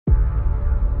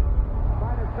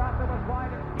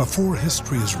Before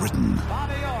history is written,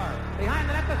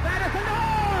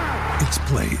 it's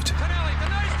played.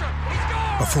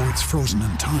 Before it's frozen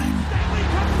in time,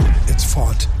 it's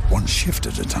fought one shift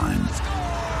at a time.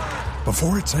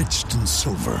 Before it's etched in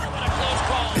silver,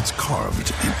 it's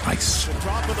carved in ice.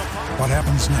 What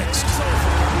happens next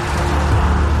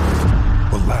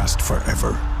will last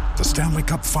forever. The Stanley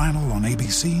Cup Final on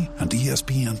ABC and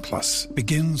ESPN Plus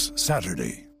begins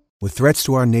Saturday. With threats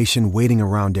to our nation waiting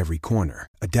around every corner,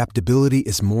 adaptability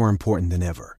is more important than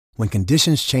ever. When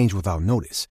conditions change without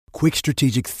notice, quick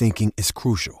strategic thinking is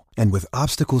crucial. And with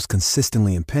obstacles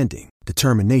consistently impending,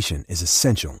 determination is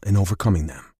essential in overcoming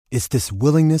them. It's this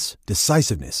willingness,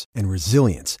 decisiveness, and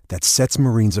resilience that sets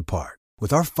Marines apart.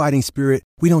 With our fighting spirit,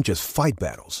 we don't just fight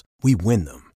battles, we win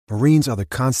them. Marines are the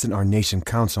constant our nation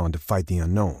counts on to fight the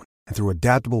unknown. And through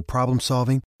adaptable problem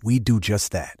solving, we do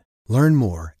just that. Learn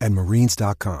more at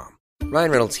marines.com.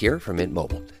 Ryan Reynolds here from Mint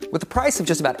Mobile. With the price of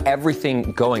just about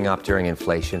everything going up during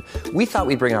inflation, we thought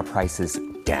we'd bring our prices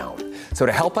down. So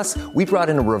to help us, we brought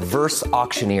in a reverse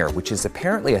auctioneer, which is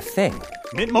apparently a thing.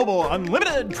 Mint Mobile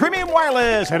Unlimited Premium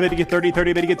Wireless. How to get 30,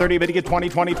 30, bit to get 30, bit to get 20,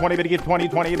 20, 20, bit to get 20,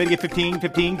 20, bit to get 15,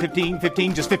 15, 15,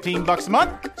 15, just $15 a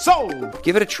month? Sold!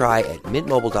 Give it a try at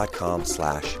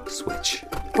mintmobile.com/switch.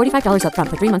 $45 up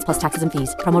front for 3 months plus taxes and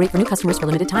fees. Promo rate for new customers for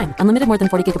limited time. Unlimited more than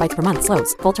 40 gigabytes per month.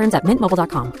 Slows full terms at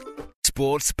mintmobile.com.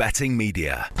 Sports Betting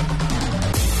Media.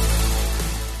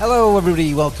 Hello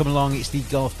everybody, welcome along. It's the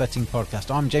Golf Betting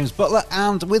Podcast. I'm James Butler,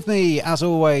 and with me, as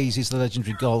always, is the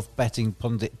legendary golf betting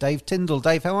pundit Dave Tyndall.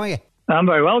 Dave, how are you? I'm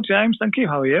very well, James. Thank you.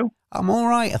 How are you? I'm all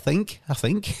right, I think.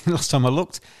 Last time I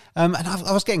looked. And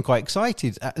I was getting quite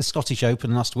excited. At the Scottish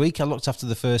Open last week, I looked after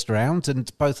the first round,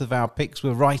 and both of our picks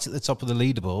were right at the top of the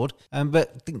leaderboard,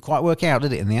 but didn't quite work out,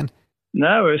 did it, in the end?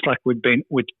 No, it's like we'd been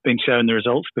showing the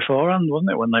results beforehand, wasn't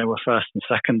it, when they were first and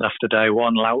second after day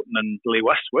one, Loughton and Lee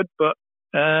Westwood. But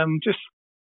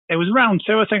it was round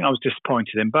two. I think I was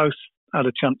disappointed in both. Had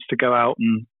a chance to go out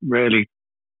and really,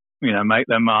 make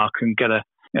their mark and get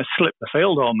slip the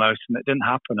field almost, and it didn't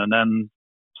happen. And then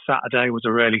Saturday was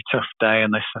a really tough day,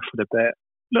 and they suffered a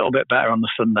little bit better on the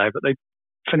Sunday, but they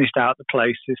finished out the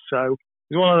places. So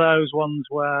it was one of those ones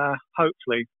where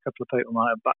hopefully a couple of people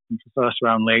might have backed them for first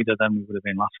round leader, then we would have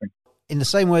been laughing. In the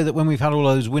same way that when we've had all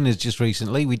those winners just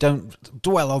recently, we don't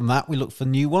dwell on that. We look for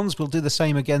new ones. We'll do the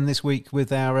same again this week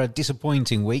with our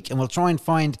disappointing week, and we'll try and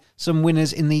find some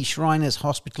winners in the Shriners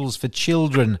Hospitals for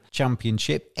Children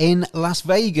Championship in Las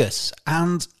Vegas.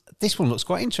 And this one looks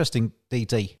quite interesting,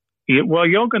 DT. Yeah, well,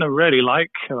 you're going to really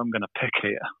like who I'm going to pick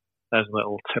here. There's a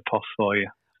little tip-off for you.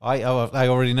 I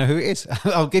already know who it is.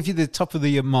 I'll give you the top of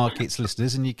the markets,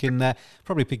 listeners, and you can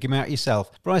probably pick him out yourself.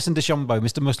 Bryson DeChambeau,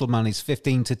 Mr. Muscleman, is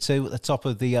 15-2 at the top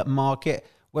of the market.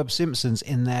 Webb Simpson's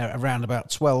in there around about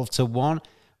 12-1.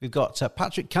 We've got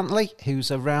Patrick Cantley,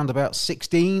 who's around about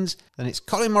 16s. Then it's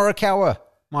Colin Morikawa,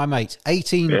 my mate,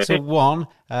 18-1.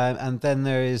 And then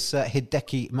there is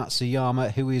Hideki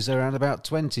Matsuyama, who is around about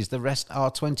 20s. The rest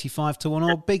are 25-1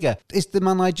 or bigger. Is the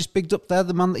man I just bigged up there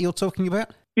the man that you're talking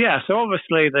about? Yeah, so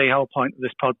obviously the whole point of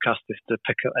this podcast is to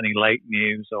pick up any late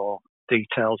news or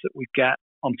details that we get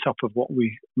on top of what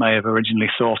we may have originally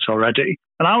thought already.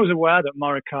 And I was aware that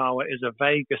Morikawa is a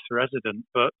Vegas resident,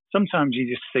 but sometimes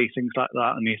you just see things like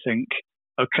that and you think,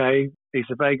 okay, he's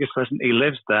a Vegas resident, he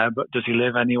lives there, but does he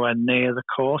live anywhere near the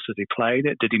course? Has he played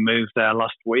it? Did he move there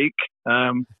last week?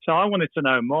 So I wanted to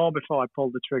know more before I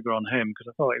pulled the trigger on him, because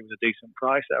I thought it was a decent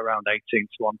price at around 18-1,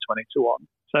 20-1.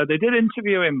 So they did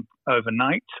interview him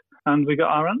overnight, and we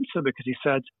got our answer because he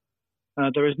said,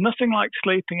 there is nothing like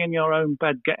sleeping in your own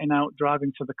bed, getting out,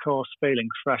 driving to the course, feeling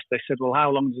fresh. They said, well,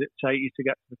 how long does it take you to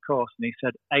get to the course? And he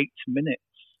said, 8 minutes.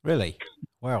 Really?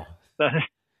 Wow.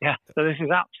 Yeah, so this is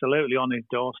absolutely on his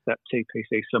doorstep,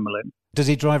 TPC Summerlin. Does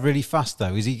he drive really fast,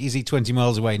 though? Is he 20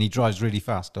 miles away and he drives really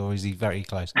fast, or is he very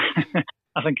close?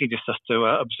 I think he just has to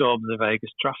absorb the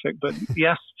Vegas traffic. But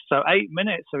yes, so 8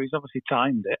 minutes, so he's obviously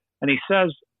timed it. And he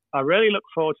says, I really look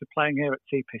forward to playing here at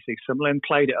TPC Summerlin.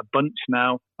 Played it a bunch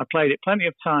now. I played it plenty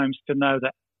of times to know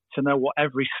what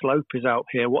every slope is out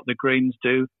here, what the greens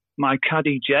do. My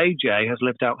caddy JJ has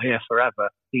lived out here forever.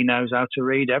 He knows how to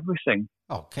read everything.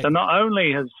 Okay. So not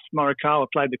only has Morikawa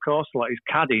played the course a lot, his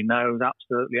caddy knows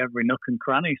absolutely every nook and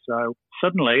cranny. So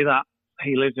suddenly that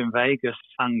he lives in Vegas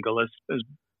angle has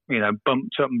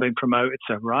bumped up and been promoted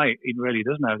to, right, he really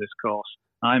does know this course.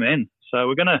 I'm in. So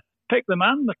we're going to pick the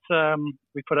man that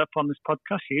we put up on this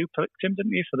podcast. You picked him,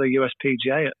 didn't you, for the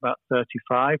USPGA at about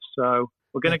 35. So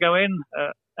we're going to go in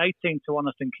 18-1. I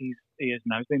think he is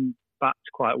now. He's been backed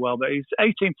quite well, but he's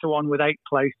 18-1 with 8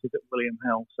 places at William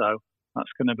Hill. So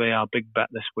that's going to be our big bet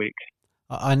this week.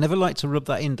 I never like to rub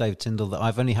that in, Dave Tyndall, that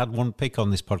I've only had one pick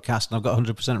on this podcast and I've got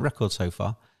 100% record so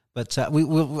far. But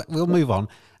we'll move on.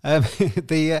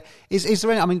 Is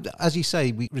there any, I mean, as you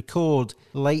say, we record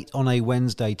late on a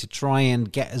Wednesday to try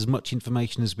and get as much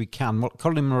information as we can.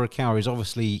 Colin Morikawa is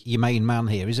obviously your main man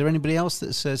here. Is there anybody else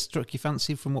that's struck your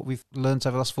fancy from what we've learned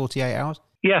over the last 48 hours?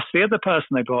 Yes, the other person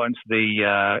they brought into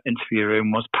the interview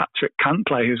room was Patrick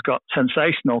Cantlay, who's got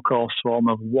sensational course form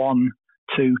of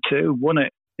 1-2-2, won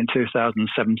it in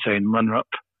 2017, runner-up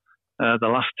the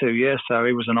last 2 years, so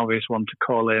he was an obvious one to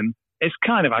call in. It's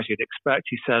kind of as you'd expect.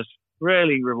 He says,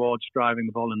 really rewards driving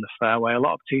the ball in the fairway. A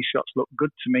lot of tee shots look good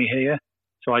to me here,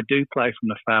 so I do play from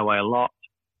the fairway a lot.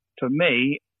 For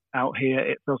me, out here,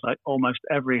 it feels like almost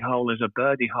every hole is a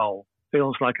birdie hole.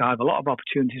 Feels like I have a lot of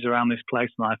opportunities around this place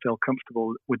and I feel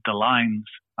comfortable with the lines.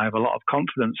 I have a lot of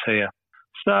confidence here.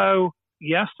 So,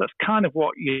 yes, that's kind of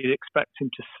what you'd expect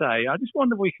him to say. I just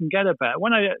wonder if we can get a better.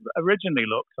 When I originally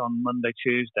looked on Monday,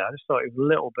 Tuesday, I just thought it was a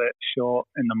little bit short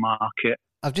in the market.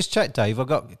 I've just checked, Dave. I've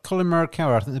got Colin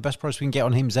Morikawa. I think the best price we can get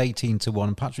on him is 18-1.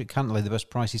 And Patrick Cantlay, the best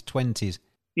price is 20s.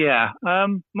 Yeah.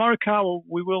 Morikawa,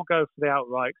 we will go for the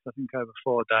outright because I think over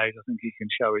 4 days, I think he can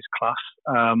show his class.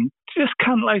 Just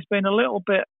Cantlay's been a little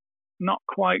bit not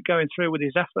quite going through with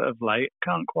his effort of late.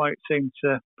 Can't quite seem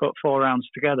to put 4 rounds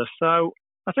together. So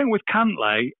I think with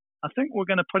Cantlay, I think we're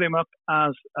going to put him up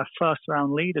as a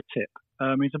first-round leader tip.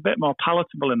 He's a bit more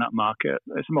palatable in that market.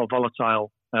 It's a more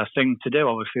volatile thing to do.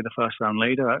 Obviously, the first-round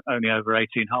leader, only over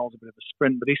 18 holes, a bit of a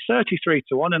sprint. But he's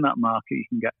 33-1 in that market. You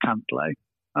can get Cantlay.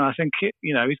 And I think,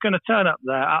 he's going to turn up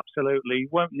there, absolutely. He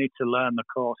won't need to learn the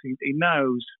course. He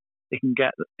knows he can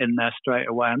get in there straight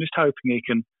away. I'm just hoping he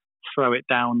can throw it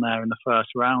down there in the first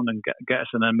round and get us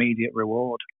an immediate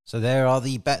reward. So there are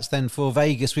the bets then for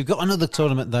Vegas. We've got another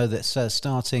tournament, though, that's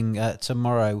starting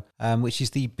tomorrow, which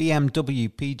is the BMW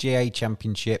PGA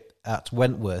Championship at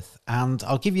Wentworth. And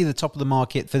I'll give you the top of the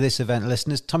market for this event,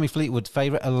 listeners. Tommy Fleetwood,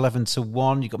 favourite,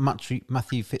 11-1. You've got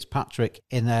Matthew Fitzpatrick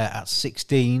in there at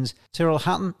 16s. Tyrrell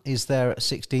Hatton is there at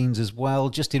 16s as well.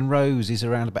 Justin Rose is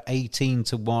around about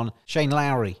 18-1. Shane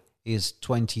Lowry is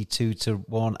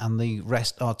 22-1, and the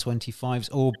rest are 25s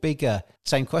or bigger.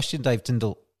 Same question, Dave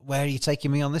Tyndall. Where are you taking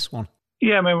me on this one?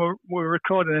 Yeah, I mean, we're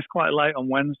recording this quite late on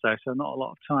Wednesday, so not a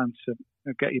lot of time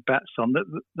to get your bets on.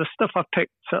 The stuff I've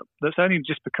picked up that's only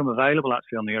just become available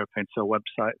actually on the European Tour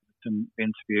website, some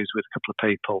interviews with a couple of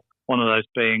people, one of those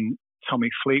being Tommy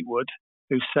Fleetwood,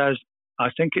 who says, I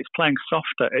think it's playing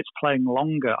softer, it's playing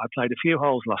longer. I played a few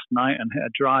holes last night and hit a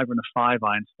driver and a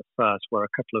 5-iron to the first, where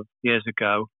a couple of years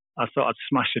ago I thought I'd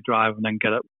smash a drive and then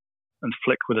get up and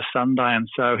flick with a sand iron.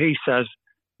 So he says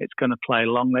it's going to play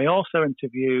long. They also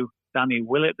interview Danny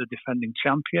Willett, the defending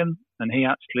champion, and he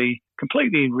actually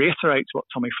completely reiterates what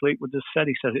Tommy Fleetwood has said.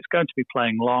 He says it's going to be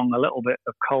playing long, a little bit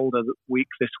of colder week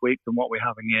this week than what we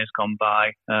have in years gone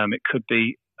by. It could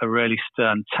be a really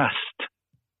stern test.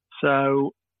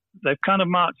 So they've kind of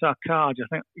marked our cards. I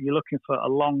think you're looking for a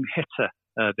long hitter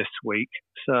this week.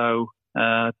 So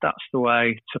that's the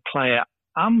way to play it.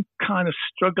 I'm kind of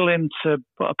struggling to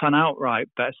put up an outright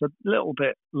bet. It's a little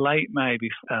bit late maybe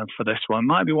for this one.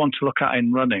 Might be one to look at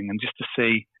in running and just to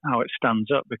see how it stands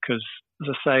up because, as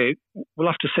I say, we'll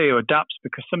have to see who adapts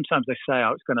because sometimes they say,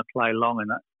 it's going to play long and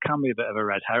that can be a bit of a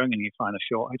red herring and you find a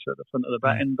short hitter at the front of the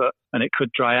betting, and it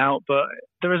could dry out. But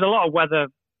there is a lot of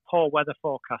poor weather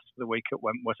forecast for the week at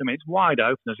Wentworth. I mean, it's wide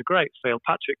open. There's a great field.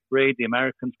 Patrick Reed, the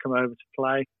Americans, come over to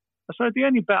play. So the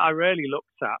only bet I really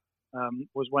looked at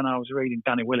was when I was reading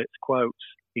Danny Willett's quotes.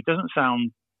 He doesn't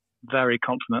sound very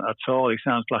confident at all. He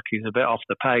sounds like he's a bit off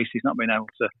the pace. He's not been able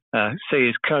to see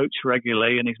his coach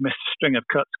regularly, and he's missed a string of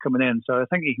cuts coming in. So I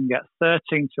think he can get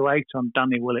 13-8 on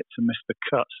Danny Willett to miss the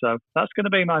cut. So that's going to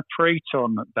be my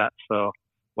pre-tournament bet for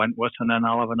Wentworth, and then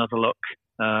I'll have another look.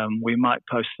 We might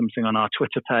post something on our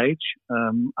Twitter page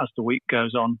as the week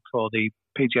goes on for the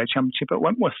PGA Championship at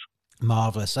Wentworth.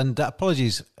 Marvellous. And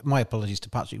my apologies to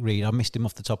Patrick Reed. I missed him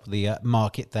off the top of the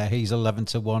market there. He's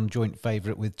 11-1, joint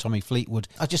favourite with Tommy Fleetwood.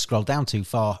 I just scrolled down too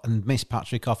far and missed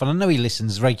Patrick off. And I know he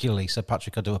listens regularly, so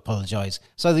Patrick, I do apologise.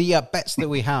 So the bets that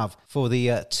we have for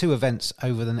the two events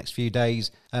over the next few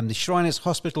days, the Shriners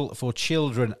Hospital for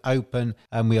Children Open,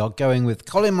 and we are going with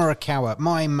Colin Morikawa,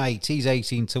 my mate. He's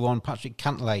 18-1. Patrick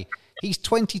Cantlay, he's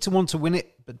 20-1 to win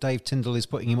it, but Dave Tyndall is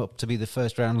putting him up to be the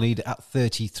first round leader at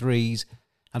 33s.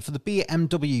 And for the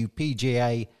BMW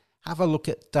PGA, have a look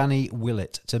at Danny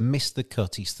Willett to miss the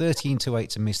cut. He's 13-8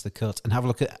 to miss the cut. And have a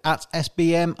look at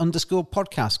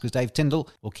SBM_podcast, because Dave Tyndall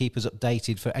will keep us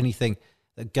updated for anything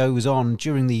that goes on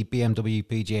during the BMW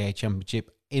PGA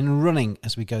Championship in running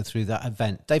as we go through that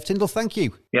event. Dave Tyndall, thank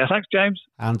you. Yeah, thanks, James.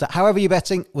 And however you're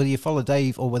betting, whether you follow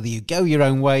Dave or whether you go your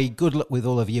own way, good luck with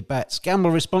all of your bets.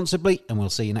 Gamble responsibly, and we'll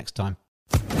see you next time.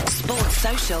 Sports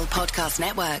Social Podcast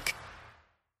Network.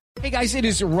 Hey guys, it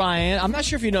is Ryan. I'm not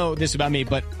sure if you know this about me,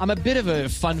 but I'm a bit of a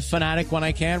fun fanatic when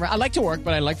I can. I like to work,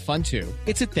 but I like fun too.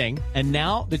 It's a thing. And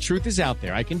now the truth is out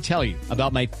there. I can tell you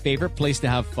about my favorite place to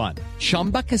have fun.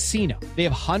 Chumba Casino. They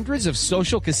have hundreds of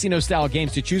social casino style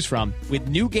games to choose from with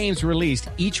new games released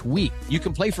each week. You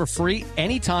can play for free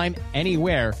anytime,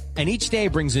 anywhere. And each day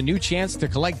brings a new chance to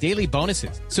collect daily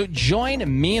bonuses. So join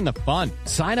me in the fun.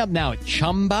 Sign up now at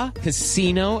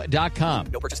ChumbaCasino.com.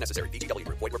 No purchase necessary. VGW.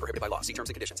 Void where prohibited by law. See terms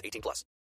and conditions. 18+.